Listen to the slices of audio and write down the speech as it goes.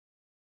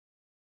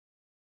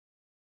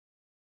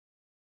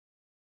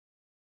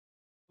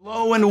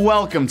Hello and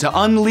welcome to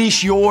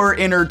Unleash Your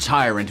Inner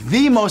Tyrant,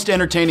 the most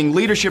entertaining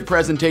leadership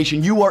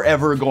presentation you are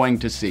ever going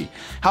to see.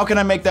 How can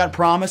I make that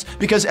promise?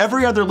 Because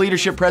every other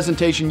leadership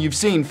presentation you've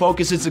seen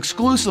focuses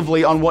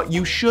exclusively on what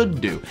you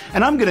should do.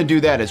 And I'm going to do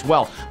that as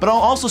well. But I'll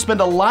also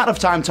spend a lot of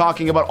time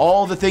talking about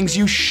all the things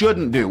you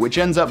shouldn't do, which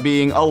ends up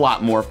being a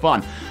lot more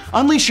fun.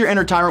 Unleash Your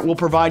Inner Tyrant will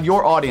provide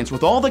your audience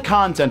with all the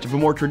content of a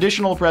more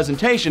traditional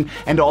presentation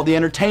and all the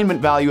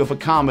entertainment value of a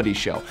comedy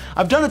show.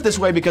 I've done it this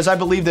way because I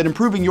believe that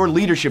improving your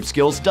leadership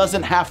skills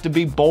doesn't have to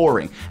be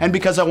boring, and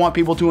because I want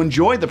people to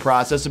enjoy the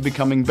process of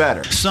becoming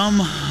better. Some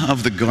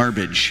of the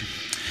garbage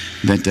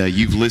that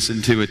you've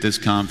listened to at this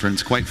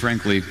conference, quite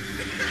frankly,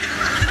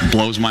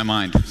 blows my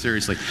mind,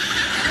 seriously.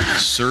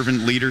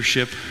 Servant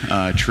leadership,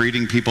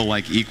 treating people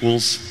like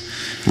equals,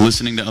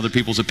 listening to other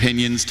people's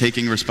opinions,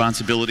 taking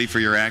responsibility for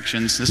your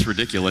actions. This is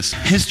ridiculous.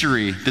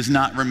 History does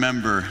not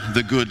remember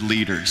the good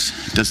leaders,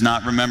 does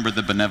not remember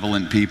the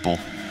benevolent people.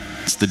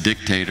 It's the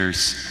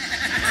dictators.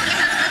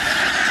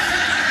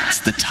 It's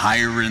the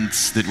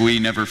tyrants that we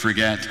never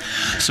forget.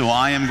 So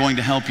I am going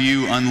to help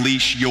you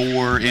unleash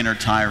your inner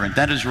tyrant.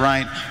 That is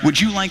right. Would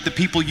you like the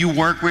people you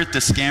work with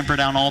to scamper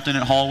down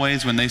alternate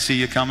hallways when they see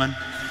you coming?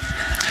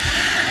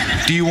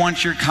 Do you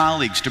want your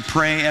colleagues to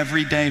pray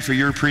every day for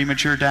your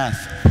premature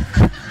death?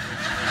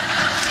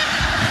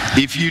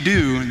 If you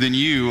do, then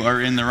you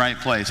are in the right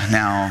place.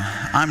 Now,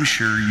 I'm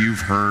sure you've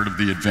heard of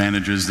the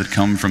advantages that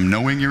come from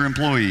knowing your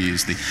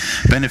employees, the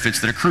benefits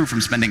that accrue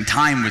from spending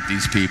time with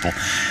these people.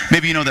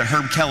 Maybe you know that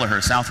Herb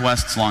Kelleher,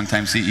 Southwest's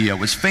longtime CEO,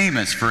 was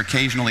famous for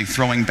occasionally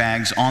throwing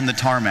bags on the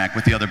tarmac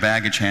with the other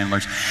baggage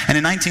handlers. And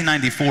in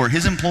 1994,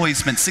 his employees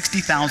spent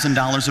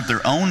 $60,000 of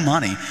their own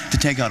money to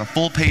take out a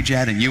full-page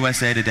ad in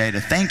USA Today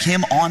to thank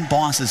him on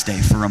Boss's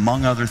Day for,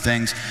 among other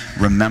things,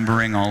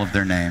 remembering all of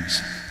their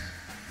names.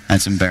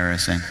 That's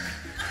embarrassing.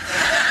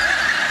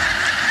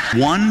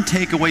 One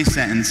takeaway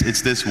sentence,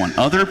 it's this one.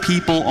 Other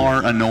people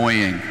are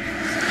annoying.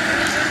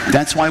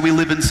 That's why we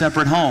live in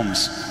separate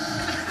homes.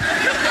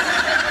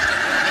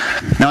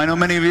 Now, I know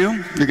many of you,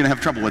 you're going to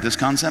have trouble with this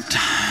concept.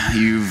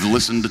 You've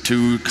listened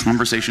to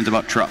conversations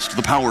about trust,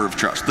 the power of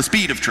trust, the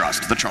speed of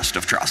trust, the trust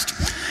of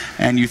trust,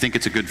 and you think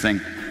it's a good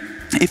thing.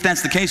 If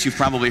that's the case, you've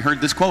probably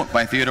heard this quote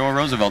by Theodore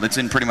Roosevelt. It's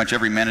in pretty much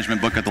every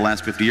management book of the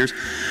last 50 years.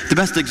 The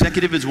best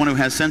executive is one who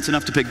has sense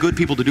enough to pick good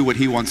people to do what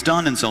he wants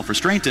done and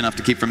self-restraint enough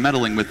to keep from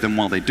meddling with them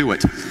while they do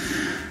it.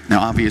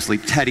 Now, obviously,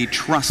 Teddy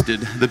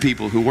trusted the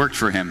people who worked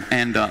for him,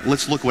 and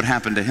let's look what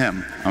happened to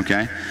him,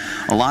 okay?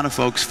 A lot of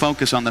folks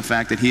focus on the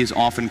fact that he is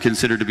often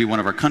considered to be one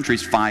of our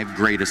country's 5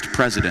 greatest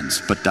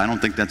presidents, but I don't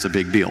think that's a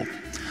big deal.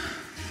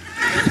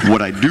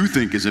 What I do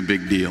think is a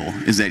big deal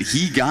is that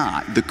he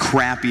got the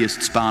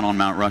crappiest spot on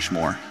Mount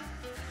Rushmore.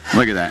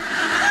 Look at that.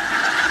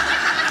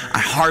 I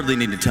hardly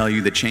need to tell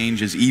you that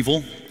change is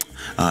evil.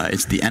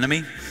 It's the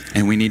enemy,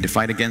 and we need to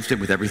fight against it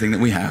with everything that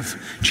we have.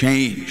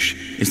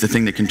 Change is the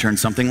thing that can turn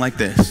something like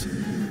this,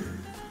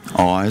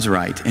 oh, I was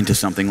right, into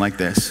something like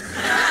this.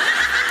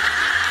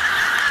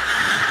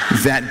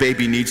 That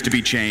baby needs to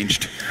be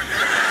changed.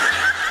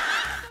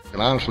 I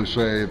can honestly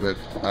say that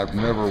I've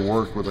never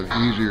worked with an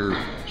easier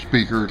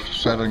speaker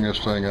setting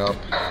this thing up.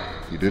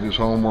 He did his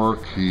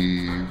homework,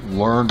 he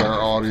learned our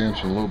audience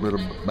and a little bit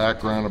of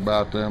background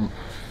about them,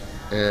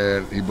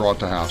 and he brought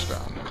the house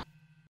down.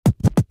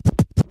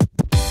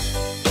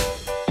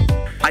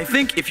 I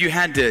think if you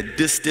had to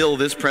distill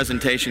this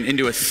presentation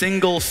into a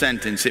single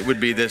sentence, it would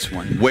be this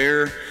one.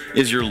 Where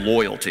is your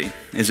loyalty?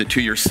 Is it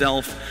to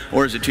yourself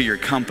or is it to your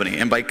company?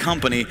 And by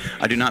company,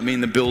 I do not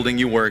mean the building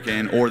you work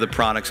in or the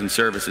products and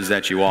services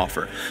that you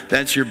offer.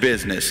 That's your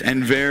business,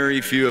 and very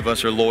few of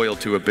us are loyal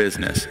to a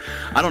business.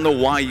 I don't know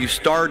why you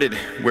started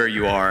where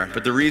you are,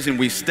 but the reason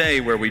we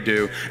stay where we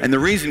do, and the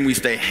reason we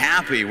stay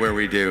happy where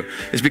we do,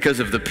 is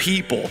because of the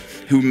people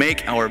who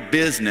make our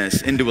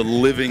business into a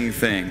living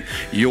thing.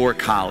 Your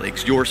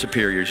colleagues, your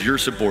superiors, your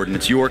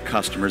subordinates, your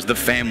customers, the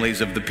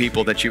families of the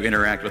people that you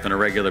interact with on a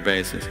regular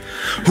basis.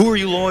 Who are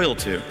you loyal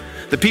to?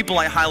 The people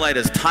I highlight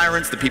as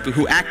tyrants, the people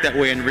who act that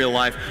way in real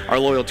life, are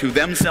loyal to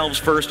themselves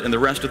first and the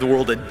rest of the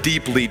world a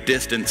deeply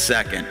distant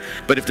second.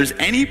 But if there's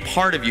any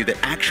part of you that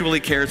actually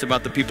cares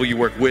about the people you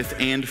work with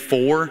and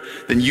for,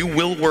 then you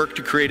will work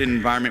to create an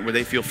environment where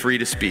they feel free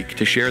to speak,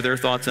 to share their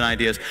thoughts and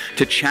ideas,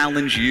 to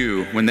challenge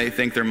you when they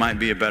think there might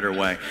be a better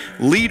way.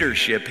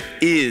 Leadership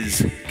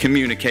is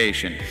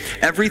communication.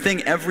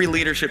 Everything every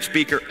leadership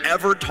speaker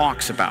ever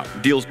talks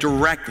about deals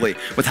directly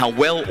with how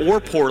well or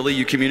poorly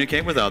you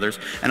communicate with others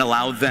and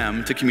allow them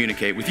to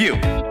communicate with you.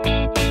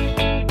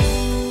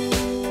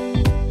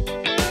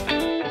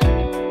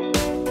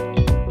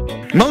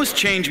 Most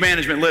change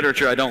management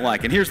literature I don't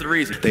like, and here's the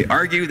reason. They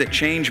argue that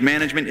change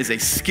management is a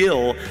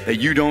skill that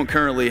you don't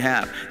currently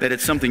have, that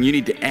it's something you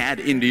need to add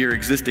into your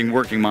existing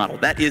working model.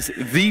 That is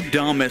the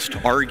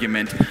dumbest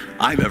argument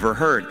I've ever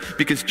heard,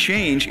 because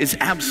change is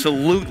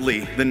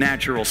absolutely the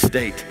natural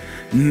state.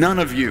 None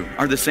of you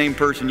are the same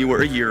person you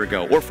were a year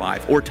ago, or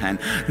 5, or 10.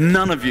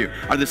 None of you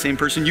are the same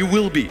person you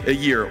will be a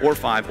year, or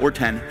 5, or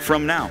 10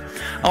 from now.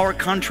 Our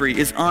country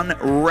is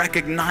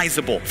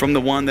unrecognizable from the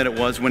one that it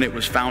was when it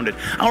was founded.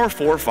 Our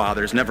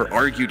forefathers never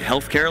argued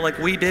healthcare like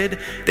we did.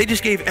 They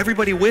just gave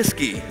everybody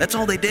whiskey. That's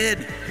all they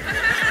did.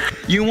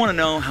 You want to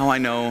know how I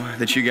know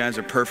that you guys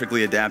are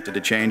perfectly adapted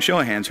to change? Show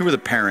of hands. Who are the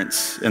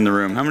parents in the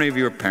room? How many of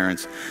you are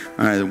parents?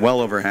 All right,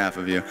 well over half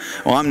of you.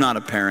 Well, I'm not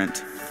a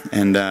parent.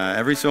 And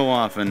every so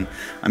often,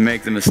 I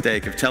make the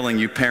mistake of telling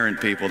you parent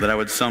people that I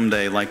would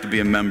someday like to be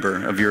a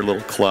member of your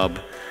little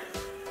club.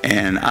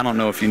 And I don't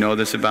know if you know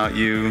this about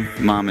you,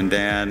 mom and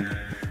dad,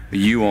 but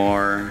you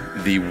are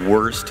the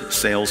worst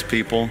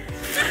salespeople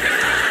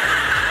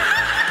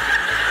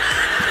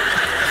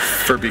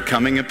for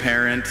becoming a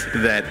parent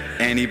that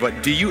anybody...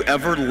 Do you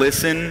ever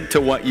listen to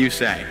what you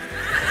say?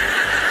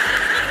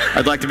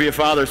 I'd like to be a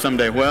father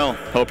someday. Well,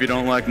 hope you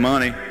don't like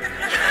money.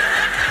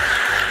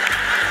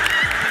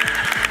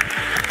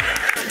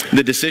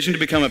 The decision to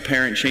become a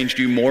parent changed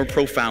you more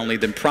profoundly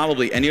than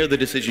probably any other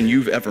decision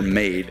you've ever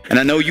made. And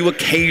I know you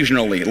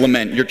occasionally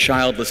lament your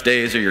childless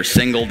days or your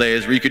single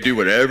days where you could do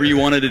whatever you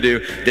wanted to do,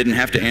 didn't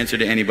have to answer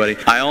to anybody.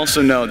 I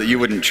also know that you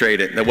wouldn't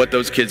trade it, that what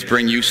those kids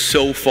bring you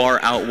so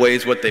far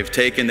outweighs what they've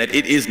taken that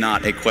it is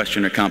not a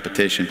question of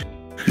competition.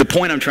 The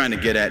point I'm trying to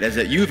get at is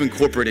that you've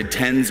incorporated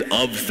tens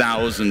of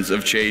thousands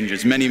of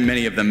changes,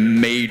 many of them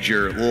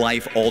major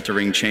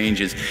life-altering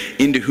changes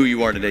into who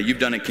you are today. You've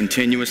done it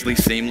continuously,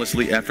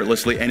 seamlessly,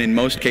 effortlessly, and in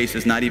most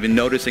cases not even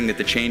noticing that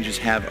the changes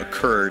have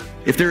occurred.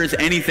 If there is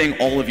anything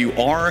all of you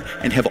are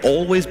and have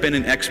always been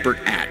an expert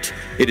at,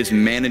 it is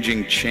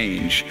managing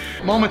change.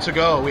 Moments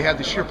ago, we had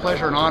the sheer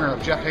pleasure and honor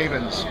of Jeff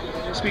Havens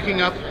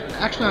speaking up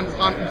actually in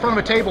front of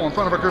a table in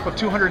front of a group of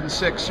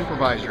 206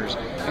 supervisors,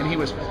 and he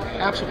was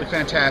absolutely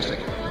fantastic,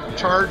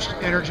 charged,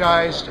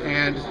 energized,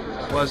 and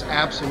was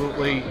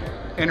absolutely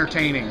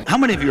entertaining. How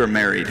many of you are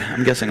married?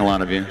 I'm guessing a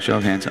lot of you. Show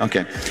of hands.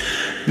 Okay.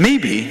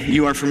 Maybe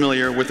you are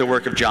familiar with the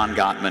work of John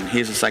Gottman. He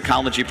is a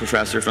psychology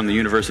professor from the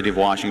University of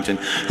Washington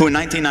who in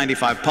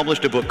 1995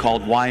 published a book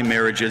called Why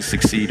Marriages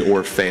Succeed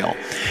or Fail.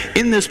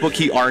 In this book,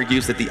 he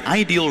argues that the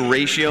ideal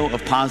ratio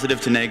of positive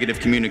to negative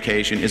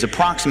communication is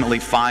approximately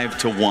 5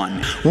 to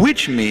 1,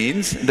 which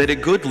means that a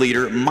good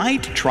leader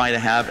might try to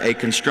have a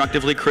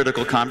constructively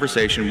critical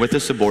conversation with a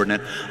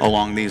subordinate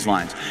along these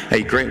lines.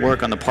 Hey, great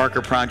work on the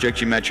Parker project.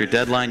 You met your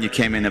deadline. You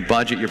came in a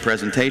budget. Your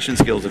presentation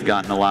skills have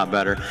gotten a lot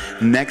better.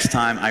 Next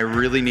time, I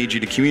really need you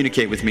to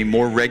communicate with me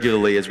more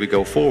regularly as we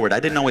go forward. I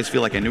didn't always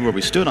feel like I knew where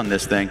we stood on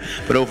this thing,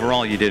 but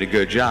overall you did a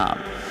good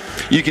job.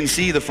 You can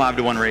see the 5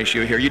 to 1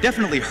 ratio here. You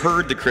definitely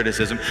heard the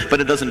criticism,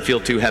 but it doesn't feel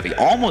too heavy.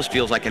 Almost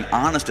feels like an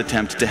honest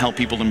attempt to help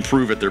people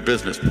improve at their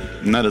business.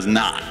 And that is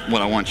not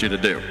what I want you to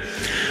do.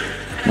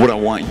 What I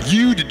want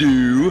you to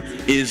do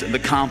is the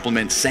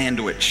compliment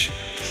sandwich.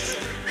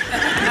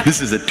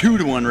 This is a 2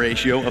 to 1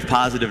 ratio of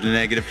positive to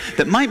negative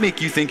that might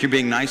make you think you're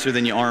being nicer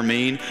than you are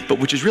mean, but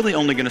which is really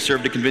only going to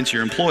serve to convince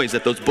your employees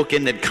that those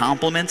bookended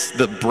compliments,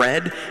 the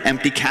bread,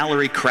 empty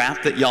calorie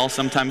crap that y'all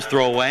sometimes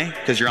throw away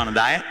because you're on a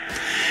diet,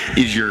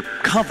 is your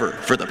cover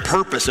for the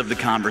purpose of the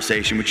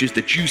conversation, which is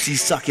the juicy,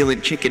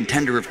 succulent chicken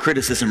tender of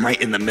criticism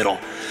right in the middle.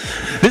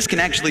 This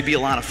can actually be a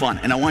lot of fun,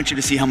 and I want you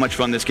to see how much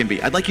fun this can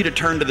be. I'd like you to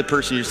turn to the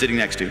person you're sitting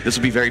next to. This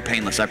will be very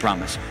painless, I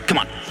promise. Come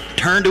on,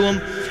 turn to him,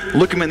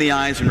 look him in the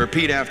eyes, and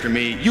repeat after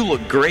me. You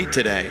look great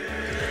today.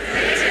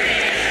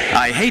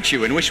 I hate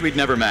you and wish we'd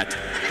never met.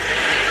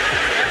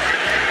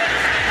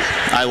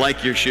 I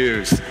like your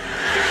shoes.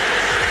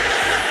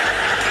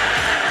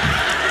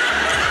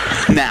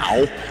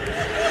 Now,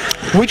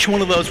 which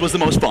one of those was the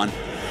most fun?